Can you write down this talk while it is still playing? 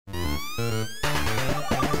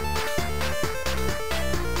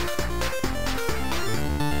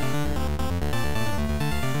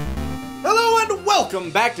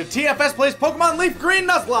Welcome back to TFS Plays Pokemon Leaf Green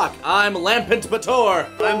Nuzlocke. I'm Lampent Bator.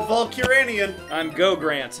 I'm Volcuranian. I'm Go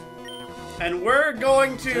Grant. And we're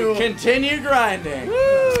going to continue grinding.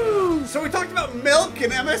 Woo! So we talked about milk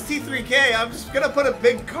and MST3K. I'm just gonna put a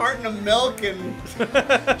big carton of milk and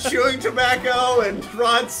chewing tobacco and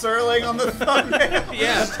Rod Serling on the thumbnail.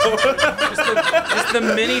 Yeah, just the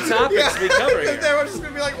mini topics we cover here. Everyone's just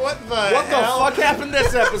gonna be like, what the fuck happened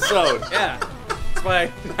this episode? Yeah.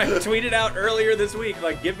 I tweeted out earlier this week,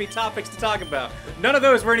 like, give me topics to talk about. None of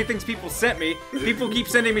those were anything people sent me. People keep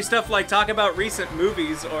sending me stuff like, talk about recent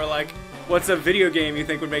movies, or like, what's a video game you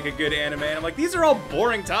think would make a good anime? And I'm like, these are all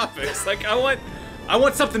boring topics. Like, I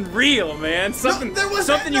want something real, man. Something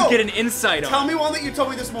you get an insight on. Tell me one that you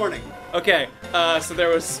told me this morning. Okay, so there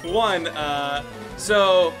was one,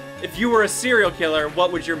 so if you were a serial killer,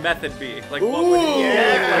 what would your method be? Like, what would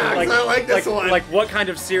I like this one. Like, what kind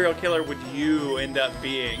of serial killer would you end up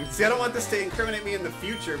being? See, I don't want this to incriminate me in the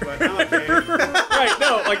future, but I'm okay. Right,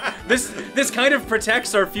 no, like, this kind of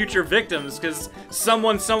protects our future victims, because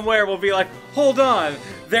someone somewhere will be like, hold on,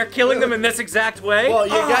 they're killing them in this exact way? Well,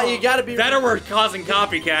 you gotta be... Better we're causing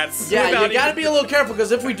copycats. Yeah, you gotta be a little careful,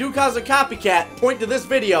 because if we do cause a copycat, point to this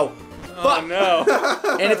video. Oh, no.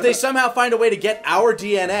 And if they somehow find a way to get our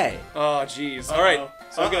DNA. Oh, jeez. All right.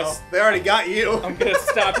 So they already got you. I'm gonna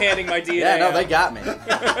stop handing my DNA Yeah, no, out. they got me.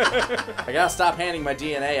 I gotta stop handing my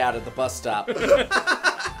DNA out at the bus stop.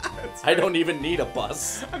 I don't even need a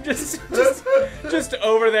bus. I'm just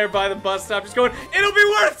over there by the bus stop, just going, it'll be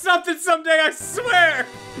worth something someday, I swear!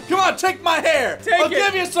 Come on, take my hair! I'll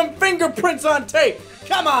give you some fingerprints on tape!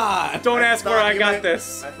 Come on! Don't ask where I got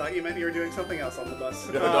this. I thought you meant you were doing something else on the bus.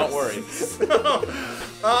 No, don't worry. So,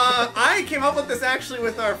 I came up with this actually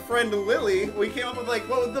with our friend Lily. We came up with like,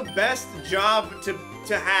 what was the best job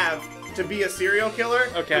to have to be a serial killer?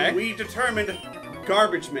 Okay. And we determined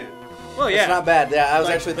garbage man. Well, yeah. It's not bad. Yeah, I was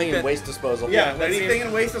Like, actually thinking waste disposal. Yeah, anything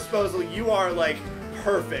in waste disposal, you are like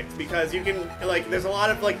perfect because you can like. There's a lot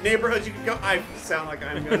of like neighborhoods you can go. I sound like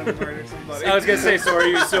I'm gonna murder somebody. I was gonna say, so are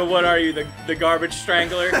you? So what are you? The garbage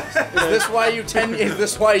strangler? Is this why you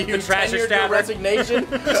trash tenured your resignation?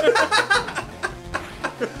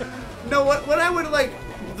 No, what I would like.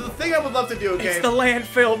 The thing I would love to do. Okay. It's the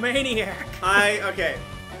landfill maniac. Okay.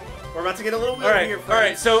 We're about to get a little weird here,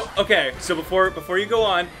 friends. All right. So before you go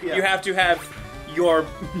on, you have to have your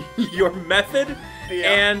method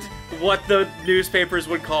and what the newspapers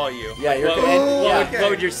would call you. Yeah, what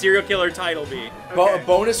would your serial killer title be? A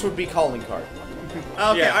bonus would be calling card.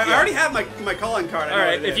 Okay, Yeah, I already have my calling card. All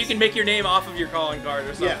right, if you can make your name off of your calling card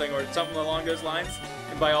or something, or something along those lines,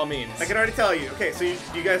 then by all means. I can already tell you. Okay, so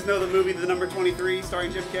you guys know the movie The Number 23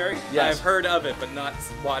 starring Jim Carrey? Yes. I've heard of it, but not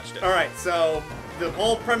watched it. All right, so the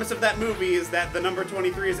whole premise of that movie is that the number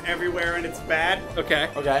 23 is everywhere and it's bad. Okay.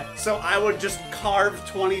 Okay. So I would just carve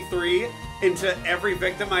 23 into every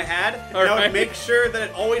victim I had, and All I would right. make sure that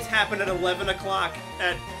it always happened at 11 o'clock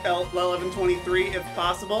at 11:23 if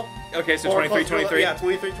possible. Okay, so Or 23, close to 23. Yeah,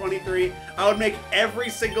 23, 23. I would make every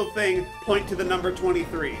single thing point to the number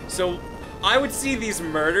 23. So I would see these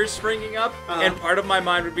murders springing up, and part of my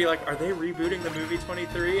mind would be like, are they rebooting the movie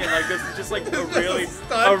 23? And like, this is just like a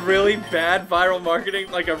really bad viral marketing,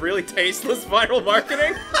 like a really tasteless viral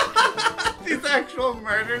marketing. These actual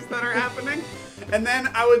murders that are happening. And then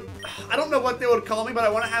I don't know what they would call me, but I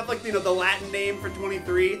want to have like, the Latin name for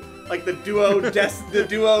 23, like the duodeca.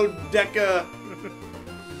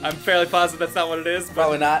 I'm fairly positive that's not what it is. But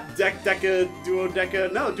Probably not.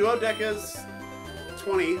 Duodeca. No, duodeca's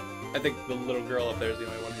 20. I think the little girl up there is the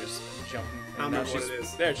only one who's jumping. I don't know what it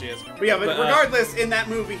is. There she is. But yeah, but regardless, in that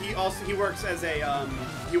movie, he works as a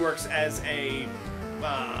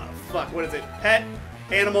what is it? Pet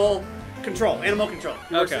animal control. Animal control.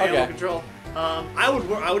 He works as animal control. I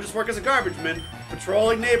would just work as a garbage man,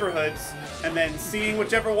 patrolling neighborhoods, and then seeing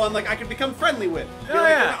whichever one I could become friendly with.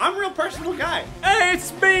 I'm a real personable guy. Hey,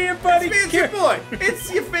 it's me, your buddy. It's your boy.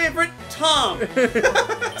 It's your favorite Tom.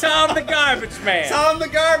 Tom the garbage man. Tom the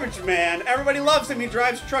garbage man. Everybody loves him. He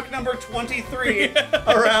drives truck number 23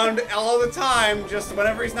 around all the time, just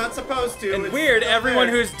whenever he's not supposed to. And weird, everyone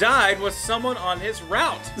who's died was someone on his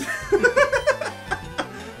route.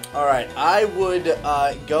 Alright, I would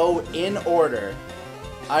go in order.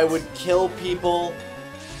 I would kill people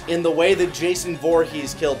in the way that Jason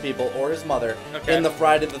Voorhees killed people, or his mother, in the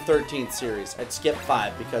Friday the 13th series. I'd skip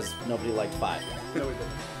 5 because nobody liked 5. No, we didn't.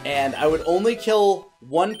 And I would only kill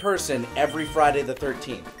one person every Friday the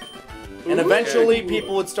 13th. And eventually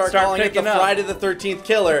people would start calling it the Friday the 13th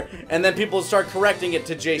Killer, and then people would start correcting it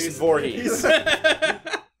to Jason Voorhees.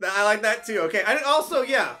 I like that too. Okay.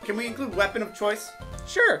 Can we include weapon of choice?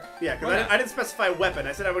 Sure. Yeah, because I didn't specify weapon.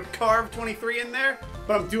 I said I would carve 23 in there,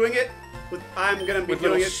 but I'm doing it with. I'm gonna be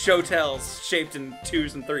doing it. Shotels shaped in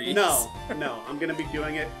 2s and 3s. No, I'm gonna be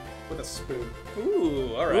doing it with a spoon.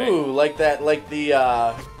 Ooh, all right. Ooh, like that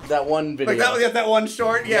one video. Like that one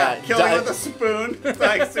short. Yeah, killing with a spoon,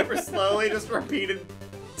 like super slowly, just repeated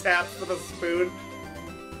taps with a spoon.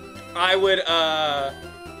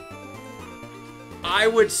 I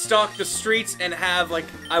would stalk the streets and have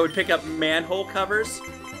I would pick up manhole covers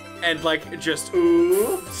and just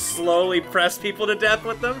slowly press people to death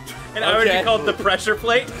with them, and I would be called the pressure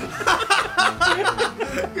plate.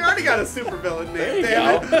 You already got a supervillain name.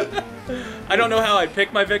 Damn it. I don't know how I'd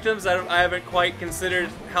pick my victims. I haven't quite considered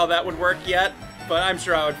how that would work yet, but I'm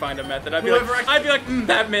sure I would find a method. I'd be like,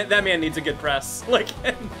 that man needs a good press,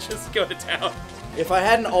 and just go to town. If I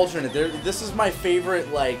had an alternate, this is my favorite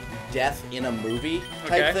death in a movie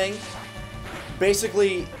type thing.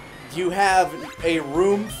 Basically, you have a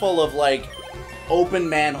room full of open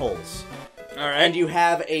manholes. All right. And you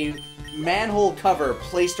have a manhole cover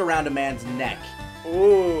placed around a man's neck.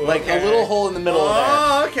 Ooh. A little hole in the middle of there.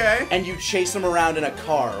 Oh, okay. And you chase him around in a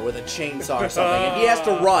car with a chainsaw or something, and he has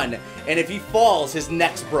to run. And if he falls, his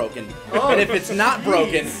neck's broken. And if it's not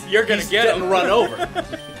broken, you're gonna get him run over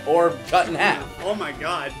or cut in half. Oh my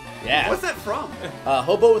god. Yeah. What's that from?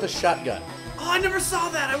 Hobo with a shotgun. Oh, I never saw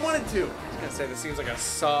that. I wanted to. I was gonna say this seems like a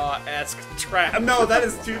Saw-esque trap. No, that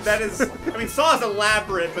is too. That is. I mean, Saw is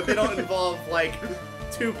elaborate, but they don't involve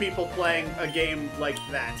two people playing a game like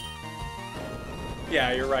that.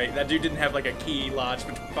 Yeah, you're right. That dude didn't have a key lodged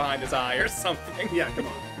behind his eye or something. Yeah, come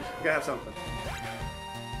on. You gotta have something.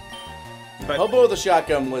 But Hobo with a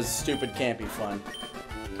shotgun was stupid, campy fun.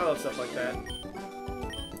 I love stuff like that.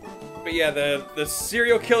 But yeah, the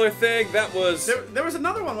serial killer thing, that was... There was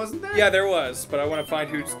another one, wasn't there? Yeah, there was, but I want to find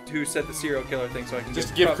who said the serial killer thing so I can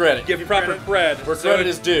just give credit. Give proper credit. Where credit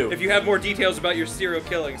is due. If you have more details about your serial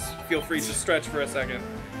killings, feel free to stretch for a second.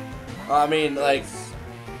 I mean,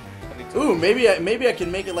 ooh, maybe I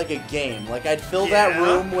can make it a game. I'd fill that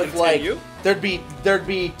room with there'd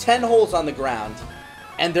be 10 holes on the ground,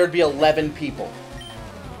 and there'd be 11 people.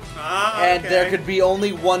 And there could be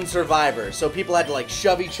only one survivor, so people had to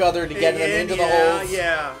shove each other to get them into the holes.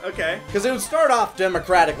 Yeah, okay. Because it would start off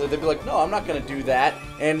democratically. They'd be like, "No, I'm not going to do that."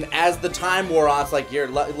 And as the time wore on, it's like, you're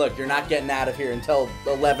not getting out of here until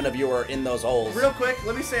 11 of you are in those holes. Real quick,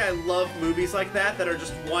 let me say I love movies like that are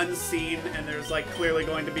just one scene and there's clearly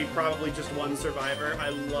going to be probably just one survivor. I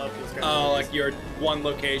love those kind of movies. Your one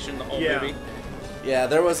location, the whole movie. Yeah,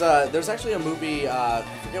 there's actually a movie, I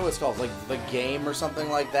forget what it's called, The Game or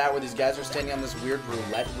something like that, where these guys are standing on this weird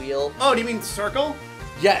roulette wheel. Oh, do you mean Circle?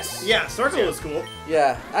 Yes. Yeah, Circle was cool.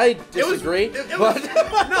 Yeah, I disagree. But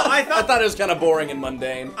no, I thought it was kind of boring and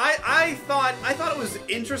mundane. I thought it was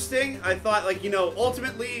interesting. I thought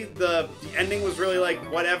ultimately the ending was really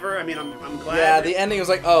whatever. I mean, I'm glad. Yeah, the ending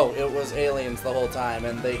was oh, it was aliens the whole time,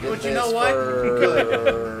 and they did but this you know what?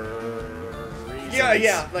 for...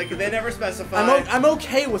 Yeah, they never specified. I'm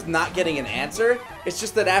okay with not getting an answer. It's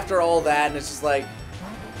just that after all that, and it's just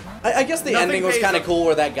I guess the ending was kind of cool,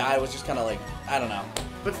 where that guy was just kind of I don't know.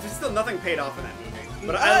 But still, nothing paid off in that movie.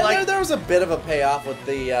 But I there was a bit of a payoff with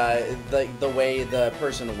the way the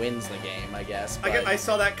person wins the game, I guess. I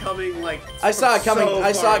saw that coming. I saw it coming. So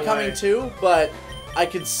I saw it far coming away. too, but I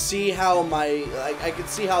could see how I could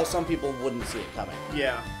see how some people wouldn't see it coming.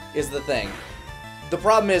 Yeah. Is the thing. The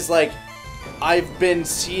problem is I've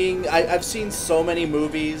seen so many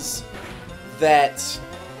movies that,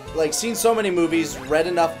 read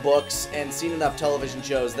enough books, and seen enough television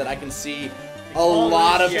shows that I can see a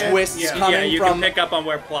lot of twists coming yeah, you from can pick up on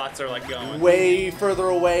where plots are going. Way further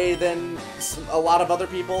away than a lot of other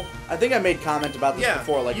people. I think I made comment about this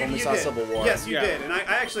before, when we saw Civil War. Yes, you did, and I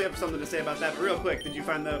actually have something to say about that. But real quick, did you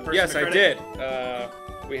find the person? Yes, I did.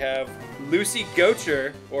 We have Lucy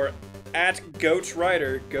Goacher, or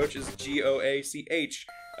 @GoachWriter. Goach is Goach.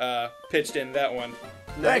 Pitched in that one.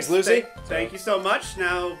 Thanks, Lucy. Thank you so much.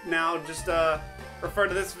 Now just refer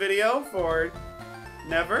to this video for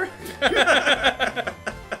never.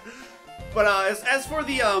 But as for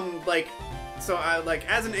the so I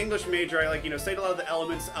as an English major, I studied a lot of the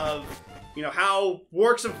elements of how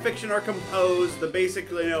works of fiction are composed, the basic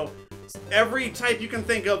every type you can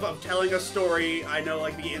think of telling a story. I know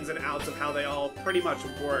the ins and outs of how they all pretty much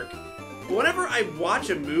work. But whenever I watch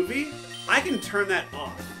a movie, I can turn that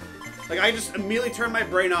off. I just immediately turn my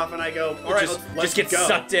brain off and I go, all right, let's just get go.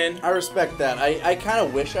 sucked in. I respect that. I kind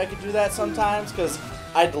of wish I could do that sometimes, because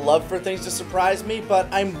I'd love for things to surprise me, but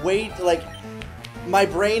I'm like, my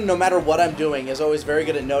brain, no matter what I'm doing, is always very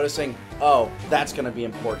good at noticing, oh, that's gonna be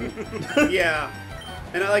important. Yeah.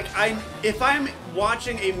 And if I'm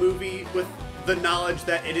watching a movie with the knowledge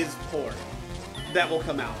that it is poor, that will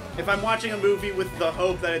come out. If I'm watching a movie with the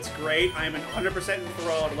hope that it's great, I am 100%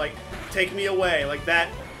 enthralled. Like, take me away. Like that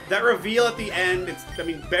reveal at the end.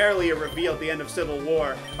 Barely a reveal at the end of Civil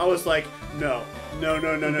War. I was like, no. And I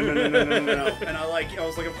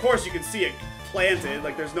was like, of course you can see it planted.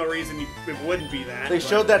 Like, there's no reason it wouldn't be that. They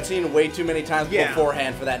showed that scene way too many times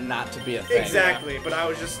beforehand for that not to be a thing. Exactly. But I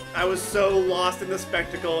was so lost in the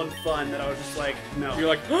spectacle and fun that I was just like, no. You're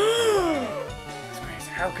like,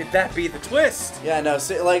 how could that be the twist? Yeah, no,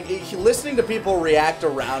 see, like, listening to people react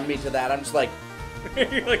around me to that, I'm just like,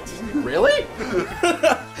 You're like, really?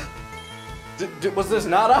 Was this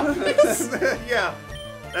not obvious? Yeah.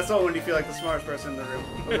 That's all when you feel like the smartest person in the room.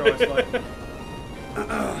 Those are always fun.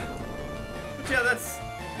 But yeah,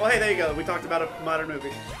 well, hey, there you go. We talked about a modern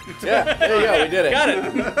movie. Yeah, there you go, we did it. got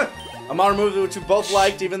it. A modern movie which we both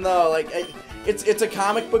liked, even though, like, it's a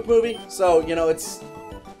comic book movie, so, you know, it's a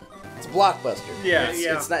blockbuster. Yeah.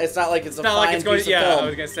 It's not like it's a not fine like it's going, piece of yeah, film. I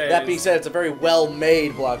was gonna say. That being said, it's a very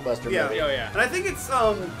well-made blockbuster movie. Oh, yeah. And I think it's,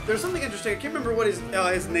 there's something interesting. I can't remember what his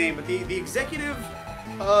name, but the executive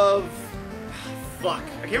of... Fuck.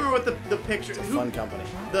 I can't remember what the picture... It's a fun company.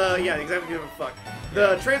 The executive of Fuck.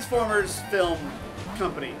 The Transformers film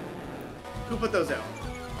company. Who put those out?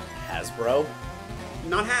 Hasbro.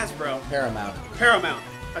 Not Hasbro. Paramount.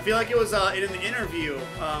 I feel like it was in an interview.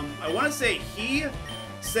 I want to say he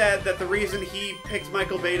said that the reason he picked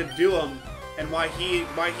Michael Bay to do them and why he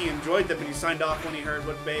enjoyed them and he signed off when he heard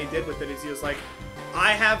what Bay did with it is he was like,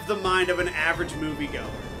 I have the mind of an average moviegoer.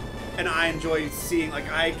 And I enjoy seeing, like,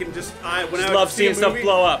 I love seeing stuff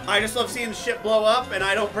blow up. I just love seeing shit blow up, and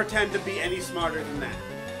I don't pretend to be any smarter than that.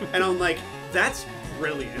 And I'm like, that's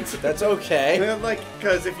brilliant. That's okay. And like,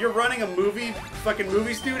 because if you're running a fucking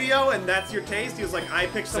movie studio, and that's your taste, he was like, I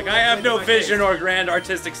picked something. Like, I have no vision or grand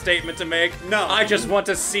artistic statement to make. No. I just want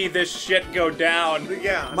to see this shit go down.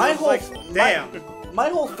 Yeah. My whole damn. My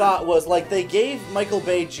whole thought was, like, they gave Michael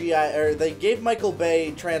Bay they gave Michael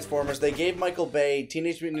Bay Transformers, they gave Michael Bay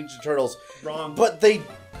Teenage Mutant Ninja Turtles. Wrong. But I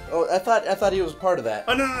thought he was part of that.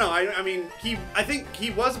 Oh, no. I mean, I think he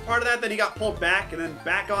was a part of that, then he got pulled back and then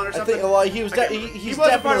back on or something. He's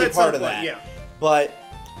definitely part of that. Yeah. But,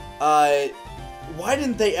 why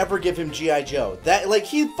didn't they ever give him G.I. Joe?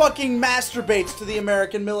 He fucking masturbates to the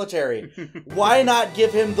American military. Why not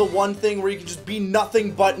give him the one thing where you can just be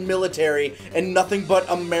nothing but military and nothing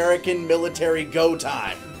but American military go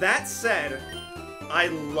time? That said, I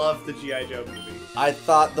love the G.I. Joe movie. I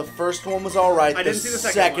thought the first one was alright. I didn't see the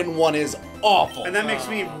second one is awful. And that makes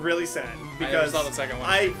me really sad because I never saw the second one.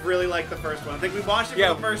 I really like the first one. I think we watched it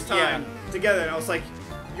for the first time together, and I was like,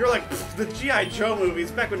 you're like, the G.I. Joe movies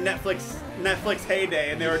back when Netflix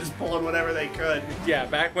heyday, and they were just pulling whatever they could. Yeah,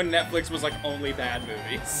 back when Netflix was like only bad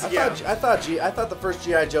movies. I thought the first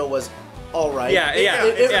G.I. Joe was alright. Yeah.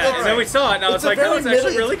 And then we saw it, and I was like, oh, it's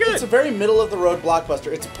actually really good. It's a very middle-of-the-road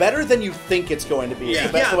blockbuster. It's better than you think it's going to be. Yeah,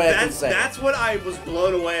 That's the way I can say it. That's what I was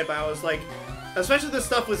blown away about. I was like, especially the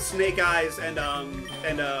stuff with Snake Eyes and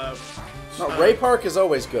Ray Park is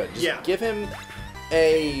always good. Just give him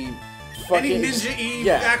a fucking... Any ninja-y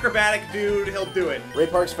acrobatic dude, he'll do it. Ray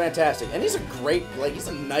Park's fantastic. And he's a great, he's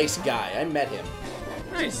a nice guy. I met him.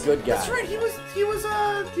 Nice. He's a good guy. That's right, he was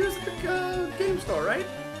at the game store, right?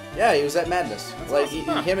 Yeah, he was at Madness. That's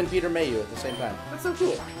awesome. Him and Peter Mayhew at the same time. That's so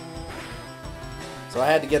cool. So I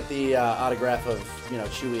had to get the autograph of,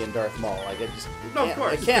 Chewie and Darth Maul. Of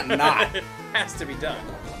course. I can't not. It has to be done.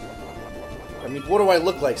 I mean, what do I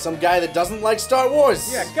look like? Some guy that doesn't like Star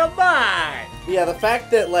Wars? Yeah, goodbye! Yeah, the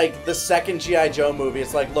fact that, the second G.I. Joe movie,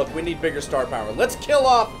 it's like, look, we need bigger star power. Let's kill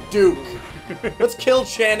off Duke. Let's kill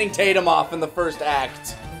Channing Tatum off in the first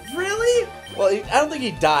act. Really? Well, I don't think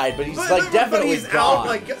he died, but he's, definitely he's gone.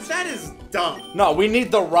 out, that is dumb. No, we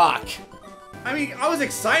need The Rock. I mean, I was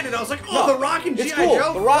excited. I was like, oh, The Rock and G.I. Cool.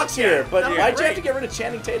 Joe? The Rock's here, but why'd you have great. to get rid of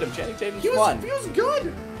Channing Tatum? Channing Tatum's He fun. was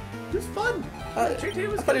good. He was fun. I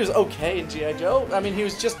thought he was okay in G.I. Joe. I mean, he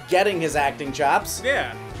was just getting his acting chops.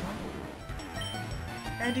 Yeah.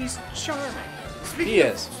 And he's charming.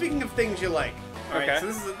 Speaking of things you like. All right,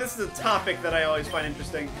 so this is a topic that I always find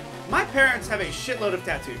interesting. My parents have a shitload of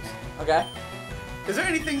tattoos. Okay. Is there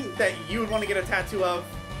anything that you would want to get a tattoo of?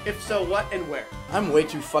 If so, what and where? I'm way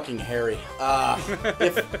too fucking hairy.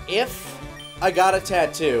 If I got a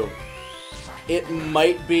tattoo, it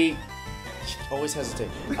might be Always hesitate.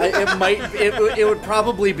 It would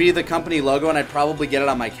probably be the company logo, and I'd probably get it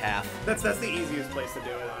on my calf. That's the easiest place to do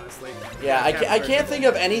it, honestly. Yeah, I can't think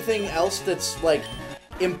of anything else that's like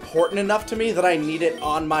important enough to me that I need it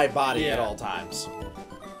on my body at all times.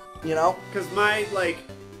 You know? Because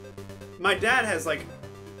my dad has like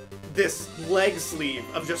this leg sleeve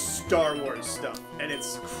of just Star Wars stuff, and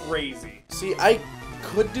it's crazy. See, I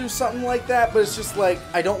could do something like that, but it's just like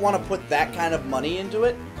I don't want to put that kind of money into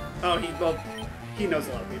it. Oh, he knows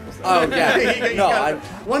a lot of people. So. Oh yeah,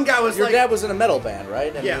 one guy was your like, dad was in a metal band,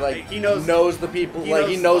 right? And yeah, he knows the people.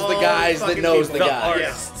 He knows the guys that knows the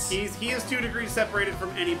guys. Yeah. He is 2 degrees separated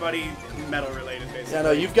from anybody metal related, basically. Yeah,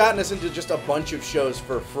 no, you've gotten us into just a bunch of shows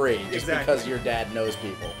for free just because your dad knows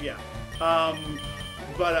people. Yeah.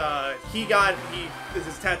 But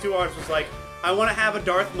his tattoo artist was like, I want to have a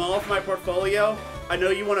Darth Maul for my portfolio. I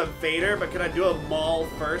know you want a Vader, but can I do a Maul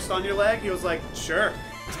first on your leg? He was like, sure.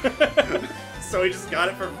 So he just got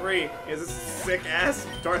it for free. He has a sick-ass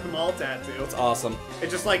Darth Maul tattoo. It's awesome.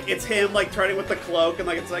 It's just like, it's him like turning with the cloak, and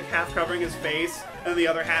like it's like half covering his face, and the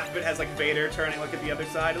other half of it has like Vader turning like at the other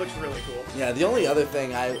side. It looks really cool. Yeah, the only other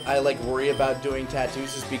thing I like worry about doing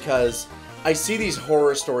tattoos is because I see these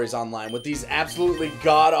horror stories online with these absolutely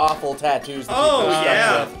god-awful tattoos that people are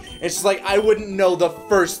stuck with. It's just like, I wouldn't know the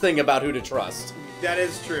first thing about who to trust. That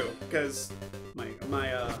is true, because I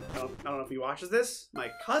don't know if he watches this, my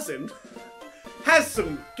cousin has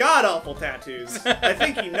some god-awful tattoos. I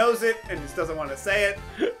think he knows it and just doesn't want to say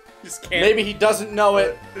it. Just can't. Maybe he doesn't know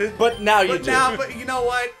it, but now you do. But you know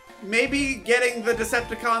what? Maybe getting the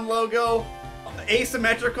Decepticon logo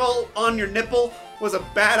asymmetrical on your nipple was a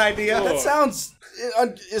bad idea. That sounds...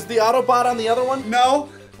 Is the Autobot on the other one? No.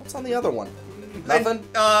 What's on the other one? Nothing?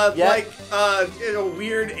 Like a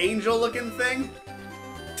weird angel-looking thing.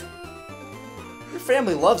 Your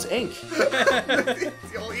family loves ink.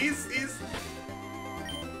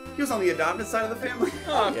 He was on the adopted side of the family.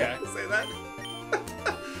 Oh, okay. Say that.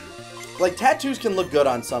 Like, tattoos can look good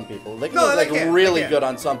on some people. They can look really good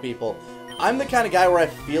on some people. I'm the kind of guy where I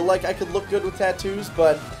feel like I could look good with tattoos,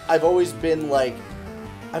 but I've always been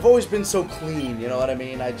so clean, you know what I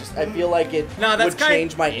mean? I feel like it would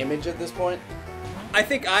change my image at this point. I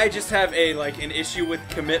think I just have an issue with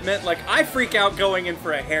commitment. Like, I freak out going in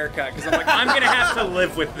for a haircut because I'm like, I'm gonna have to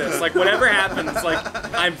live with this. Like, whatever happens, like,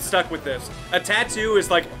 I'm stuck with this. A tattoo is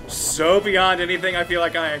like so beyond anything I feel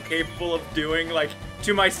like I am capable of doing, like,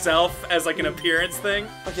 to myself as like an appearance thing.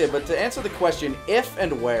 Okay, but to answer the question, if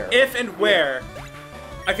and where? If and where?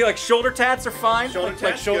 I feel like shoulder tats are fine.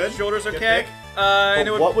 Shoulders okay.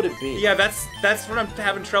 What would it be? Yeah, that's what I'm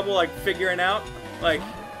having trouble like figuring out. Like,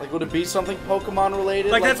 would it be something Pokemon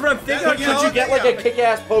related? Like that's what I'm thinking. Could you get like a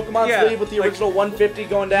kick-ass Pokemon sleeve with the original 150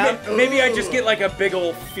 going down? Maybe I just get like a big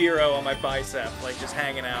old Fearow on my bicep, like just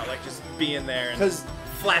hanging out, like just being there and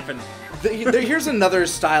flapping. Here's another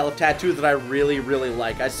style of tattoo that I really, really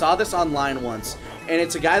like. I saw this online once, and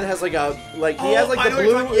it's a guy that has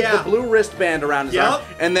the blue wristband around his arm,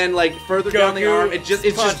 and then like further down the arm, it's just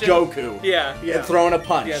Goku. Yeah. Throwing a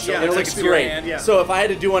punch. Yeah, And it looks great. Yeah. So if I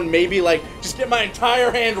had to do one, maybe like just get my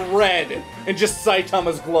entire hand red and just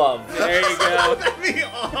Saitama's glove. There you go. That'd be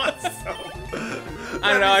awesome.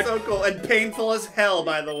 I don't know. That'd be so cool and painful as hell,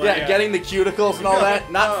 by the way. Yeah, getting the cuticles and all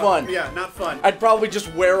that, not fun. Yeah, not fun. I'd probably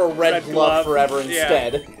just wear a red glove forever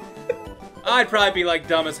instead. I'd probably be like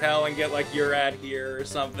dumb as hell and get like your ad here or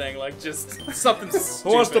something, like just something stupid.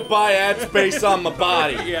 Who wants to buy ad space on my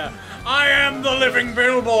body? Yeah. I am the living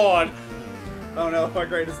billboard. Oh no, our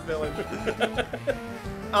greatest villain.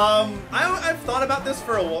 I've thought about this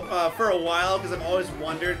for a while because I've always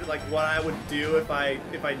wondered like what I would do if I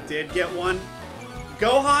did get one.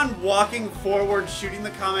 Gohan walking forward, shooting the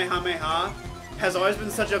Kamehameha, has always been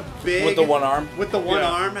such a big... With the one arm? With the one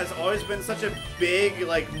arm has always been such a big,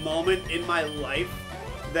 like, moment in my life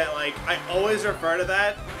that, like, I always refer to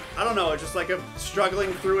that. I don't know, it's just like a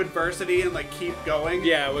struggling through adversity and, like, keep going.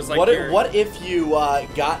 Yeah, it was like What if you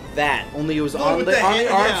got that, only it was on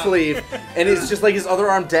the arm sleeve, and it's just like his other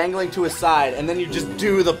arm dangling to his side, and then you just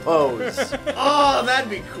do the pose. Oh, that'd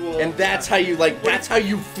be cool. And that's how you, that's how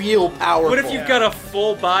you feel powerful. What if you've got a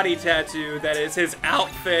full body tattoo that is his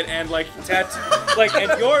outfit and, like, tattoo, like,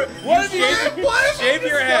 and your... shave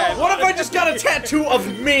your head. What if I just got a tattoo of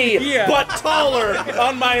me, but taller,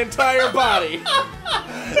 on my entire body?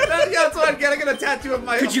 That's what I'd get. I get a tattoo of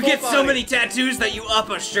my Could you get so many tattoos that you up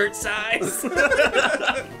a shirt size?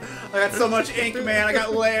 I got so much ink, man. I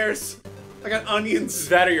got layers. I got onions.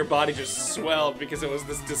 That or your body just swelled because it was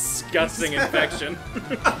this disgusting infection.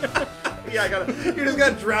 Yeah, you just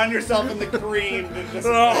gotta drown yourself in the cream.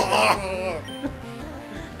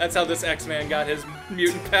 That's how this X-Man got his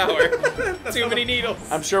mutant power. Too many needles.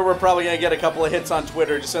 I'm sure we're probably gonna get a couple of hits on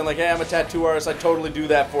Twitter just saying like, hey, I'm a tattoo artist, I totally do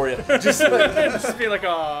that for you. Just be like,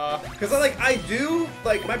 aw. Because I do,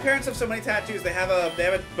 like, my parents have so many tattoos. They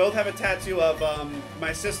both have a tattoo of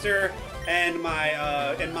my sister and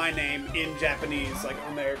my name in Japanese, like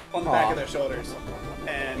on the back of their shoulders.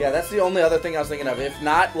 And yeah, that's the only other thing I was thinking of. If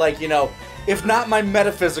not, like, you know, if not my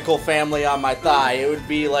metaphysical family on my thigh, it would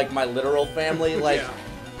be like my literal family. Like,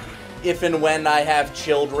 if and when I have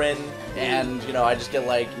children, and you know, I just get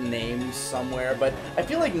like names somewhere. But I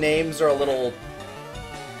feel like names are a little.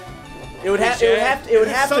 It would have to be. Yeah, it would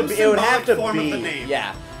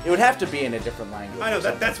have to be in a different language. I know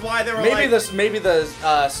that's why they were maybe the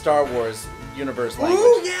Star Wars universe language.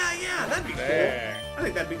 Ooh, yeah, that'd be cool. I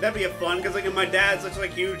think that'd be a fun, because like my dad's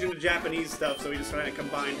like huge into Japanese stuff, so we just kind of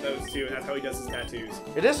combined those two, and that's how he does his tattoos.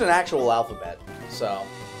 It is an actual alphabet, so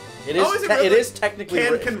it is. It is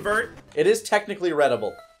technically convert. It is technically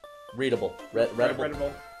readable.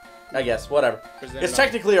 I guess whatever. It's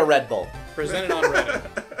technically a Red Bull. Presented on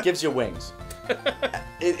Reddit. Gives you wings.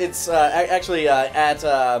 It's actually at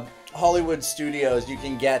Hollywood Studios, you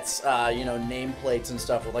can get, you know, nameplates and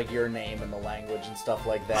stuff with, like, your name and the language and stuff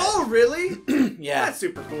like that. Oh, really? Yeah. That's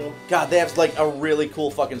super cool. God, they have, like, a really cool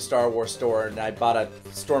fucking Star Wars store, and I bought a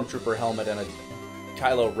Stormtrooper helmet and a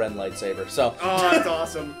Kylo Ren lightsaber, so... Oh, that's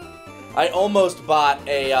awesome. I almost bought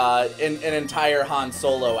an entire Han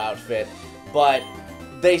Solo outfit, but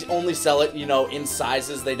they only sell it, you know, in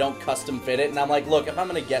sizes. They don't custom fit it, and I'm like, look, if I'm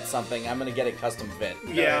gonna get something, I'm gonna get it custom fit.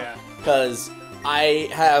 Yeah. Because I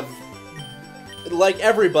have, like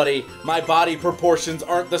everybody, my body proportions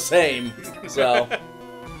aren't the same, so...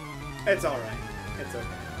 It's alright. It's okay.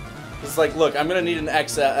 It's like, look, I'm gonna need an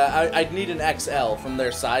XL, I'd need an XL from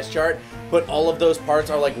their size chart, but all of those parts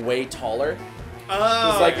are, like, way taller.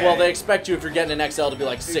 Oh, it's like, well, they expect you, if you're getting an XL, to be,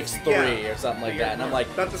 like, 6'3", or something like that, and I'm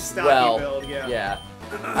like, that's a stocky build, yeah.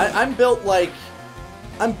 I'm built like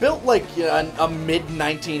a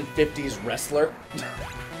mid-1950s wrestler.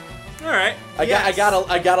 All right. I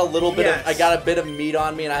got a little bit of, I got a bit of meat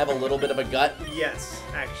on me, and I have a little bit of a gut. Yes,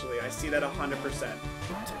 actually, I see that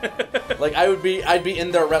 100%. Like I'd be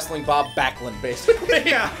in there wrestling Bob Backlund, basically.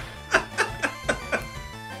 Yeah.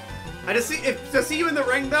 To see you in the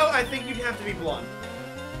ring though, I think you'd have to be blonde.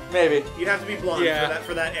 Maybe. You'd have to be blonde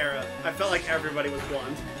for that era. I felt like everybody was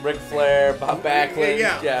blonde. Ric Flair, Bob Backlund.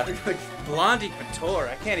 Yeah. Blondie Couture.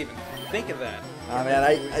 I can't even think of that. Oh man,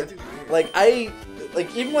 like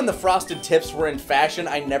even when the frosted tips were in fashion,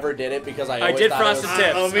 I never did it because I did frosted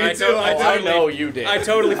tips. Oh, me too. I know you did. I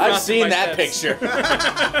totally. I've seen that tips. picture.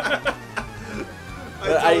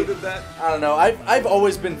 I did that. I don't know. I've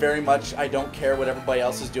always been very much, I don't care what everybody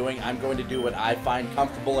else is doing. I'm going to do what I find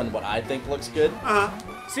comfortable and what I think looks good.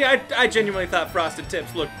 See, I genuinely thought frosted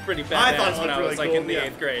tips looked pretty badass when I was like in the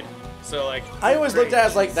 8th grade. So like, I always looked at it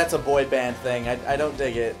as like that's a boy band thing. I don't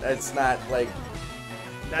dig it. It's not like.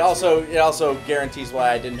 It also guarantees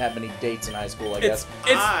why I didn't have many dates in high school, I guess.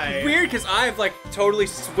 It's weird because I've like totally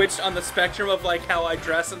switched on the spectrum of like how I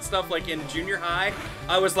dress and stuff. Like in junior high,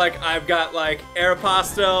 I was like, I've got like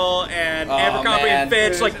Aeropostale and Abercrombie and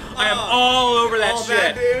Fitch. Like I am all over that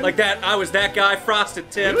shit. Like that, I was that guy. Frosted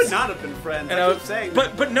tips. We would not have been friends. And I was saying.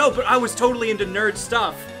 But I was totally into nerd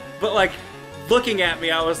stuff. But like. Looking at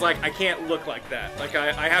me, I was like, I can't look like that. Like,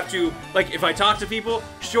 I have to, like, if I talk to people,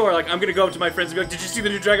 sure, like, I'm gonna go up to my friends and be like, did you see the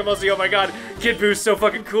new Dragon Ball Z? Oh my god, Kid Boo's so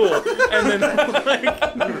fucking cool. And then, like,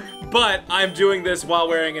 but I'm doing this while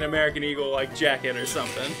wearing an American Eagle, like, jacket or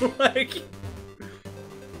something. Like,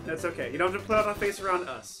 that's okay. You don't have to put on a face around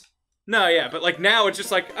us. No, yeah, but like now it's just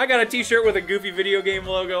like I got a t-shirt with a goofy video game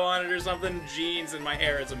logo on it or something, jeans, and my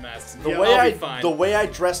hair is a mess. The way I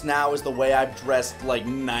dress now is the way I've dressed like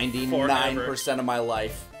 99% of my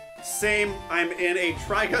life. Same. I'm in a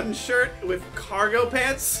Trigun shirt with cargo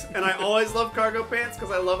pants, and I always love cargo pants because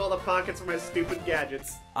I love all the pockets for my stupid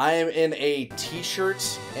gadgets. I am in a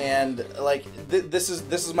t-shirt and like this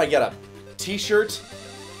is my getup. T-shirt,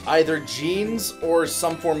 either jeans or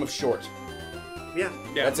some form of short. Yeah.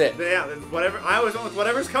 That's it. Yeah, whatever. I always went with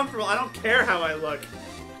whatever's comfortable. I don't care how I look.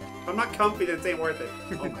 If I'm not comfy, then it ain't worth it.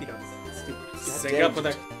 Oh my god, stupid. Sync up with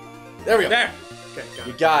her. There we go. There. Okay, got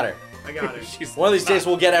you got her. I got her. One of these days,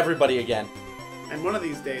 we'll get everybody again. And one of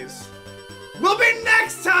these days, will be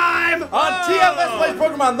next time on TFS Plays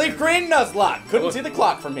Pokemon Leaf Green Nuzlocke. Couldn't see the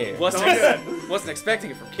clock from here. Wasn't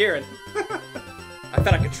expecting it from Kieran. I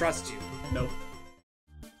thought I could trust you. Nope.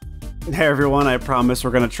 Hey everyone, I promise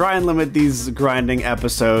we're gonna try and limit these grinding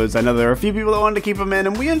episodes. I know there are a few people that wanted to keep them in,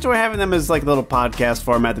 and we enjoy having them as like a little podcast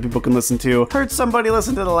format that people can listen to. Heard somebody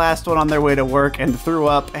listen to the last one on their way to work and threw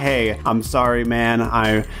up. Hey, I'm sorry, man.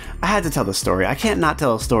 I had to tell the story. I can't not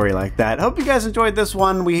tell a story like that. Hope you guys enjoyed this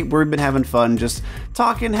one. We've been having fun just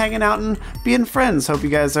talking, hanging out, and being friends. Hope you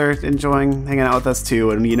guys are enjoying hanging out with us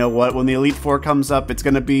too. And you know what? When the Elite Four comes up, it's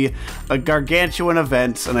gonna be a gargantuan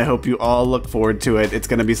event, and I hope you all look forward to it. It's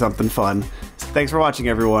gonna be something fun. Thanks for watching,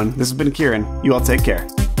 everyone. This has been Kieran. You all take care.